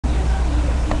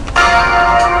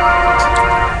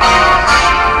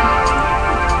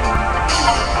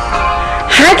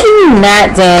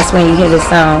not dance when you hear this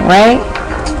song, right?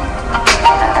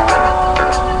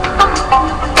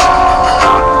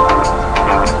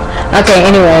 Okay,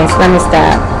 anyways, let me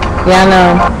stop. Y'all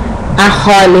know I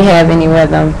hardly have any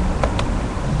rhythm.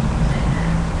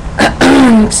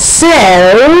 So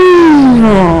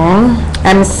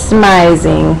I'm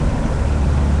smizing.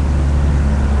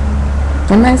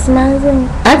 Am I smizing?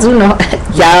 I do know,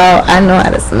 y'all. I know how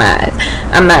to smize.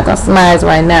 I'm not gonna smize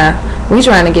right now. We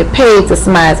trying to get paid to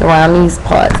smize around these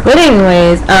parts. But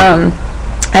anyways,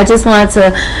 I just wanted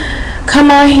to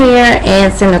come on here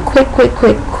and send a quick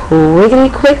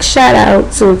shout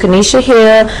out to Kennisha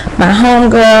Hill, my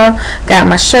homegirl. Got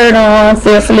my shirt on,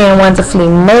 fearfully and wonderfully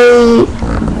made.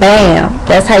 Bam,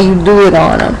 that's how you do it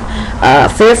on them.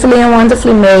 Fearfully and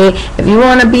wonderfully made. If you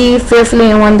want to be fearfully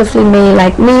and wonderfully made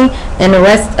like me and the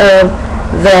rest of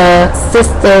the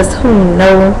sisters who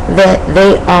know that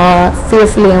they are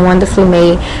fearfully and wonderfully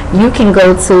made, you can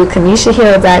go to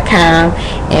KennishaHill.com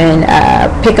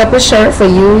and pick up a shirt for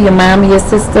you, your mom, your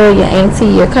sister, your auntie,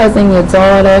 your cousin, your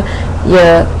daughter,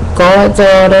 your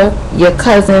goddaughter, your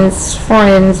cousin's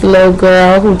friend's little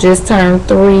girl who just turned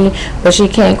 3 but she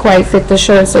can't quite fit the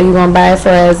shirt, so you're gonna buy it for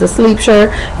her as a sleep shirt.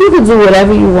 You can do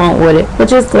whatever you want with it, but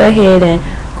just go ahead and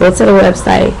go to the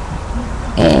website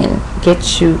and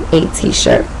get you a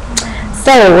t-shirt.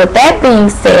 So with that being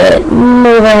said,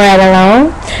 moving right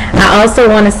along, I also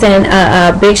want to send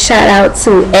a big shout out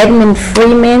to Edwin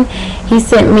Freeman. He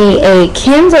sent me a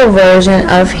Kindle version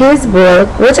of his book,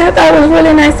 which I thought was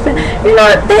really nice. You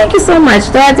know, thank you so much.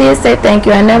 Though I did say thank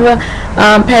you, I never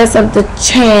pass up the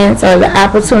chance or the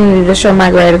opportunity to show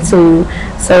my gratitude.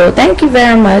 So thank you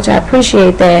very much. I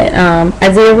appreciate that.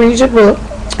 I did read your book.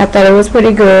 I thought it was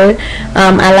pretty good.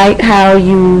 I liked how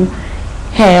you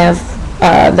have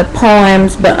the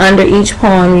poems, but under each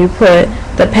poem you put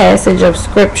the passage of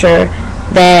scripture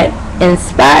that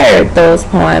inspired those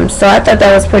poems. So I thought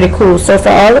that was pretty cool. So for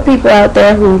all the people out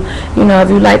there who, you know, if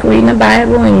you like reading the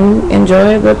Bible and you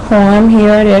enjoy a good poem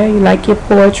here or there, you like your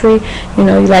poetry, you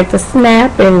know, you like to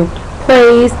snap and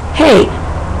praise, hey,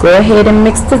 go ahead and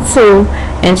mix the two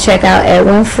and check out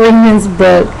Edwin Freeman's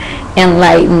book,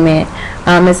 Enlightenment.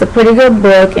 It's a pretty good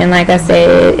book, and like I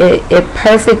said, it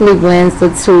perfectly blends the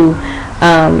two.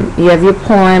 You have your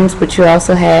poems, but you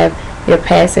also have your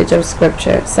passage of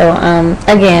scripture. So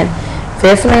again,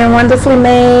 fearfully and wonderfully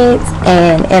made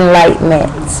and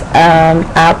enlightenment.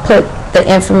 I'll put the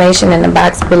information in the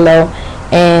box below,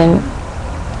 and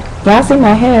y'all see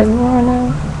my hair is growing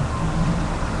out.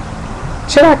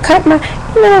 Should I cut my,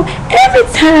 you know, every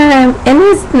time, and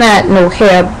it's not no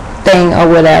hair thing or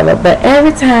whatever, but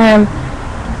every time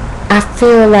I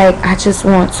feel like I just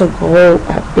want to grow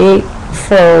a big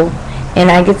fro,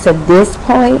 and I get to this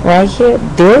point right here,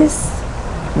 this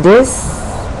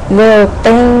little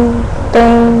thing,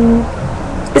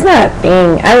 it's not a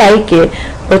thing, I like it,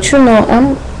 but you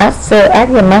know, I feel I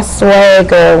get my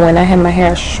swagger when I have my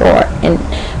hair short and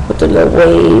with the little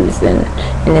waves and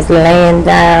it's laying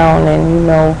down, and you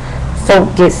know,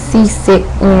 folk get seasick,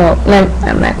 you know.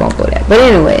 I'm not gonna go there, but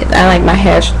anyways, I like my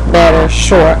hair better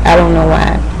short. I don't know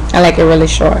why. I like it really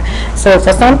short. So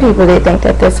for some people, they think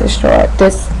that this is short.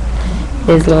 This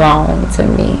is long to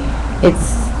me. It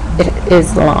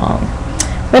is long.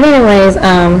 But anyways,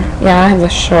 yeah, I have a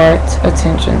short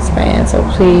attention span, so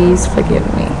please forgive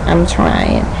me. I'm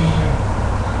trying.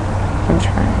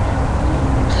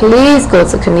 Please go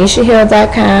to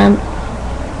KennishaHill.com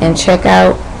and check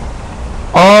out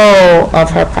all of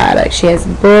her products. She has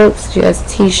books, she has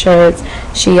t-shirts,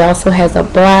 she also has a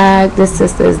blog. This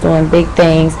sister is doing big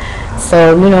things,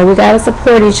 so you know, we gotta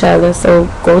support each other. So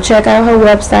go check out her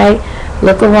website,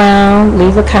 look around,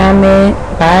 leave a comment,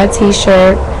 buy a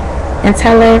t-shirt, and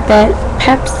tell her that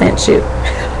Pep sent you.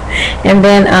 And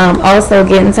then also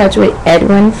get in touch with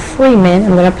Edwin Freeman.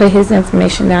 I'm gonna put his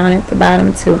information down at the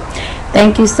bottom too.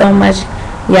 Thank you so much,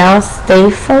 y'all. Stay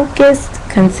focused,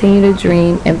 continue to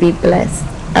dream, and be blessed.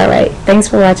 Alright, thanks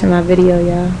for watching my video,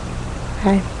 y'all.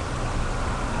 Bye.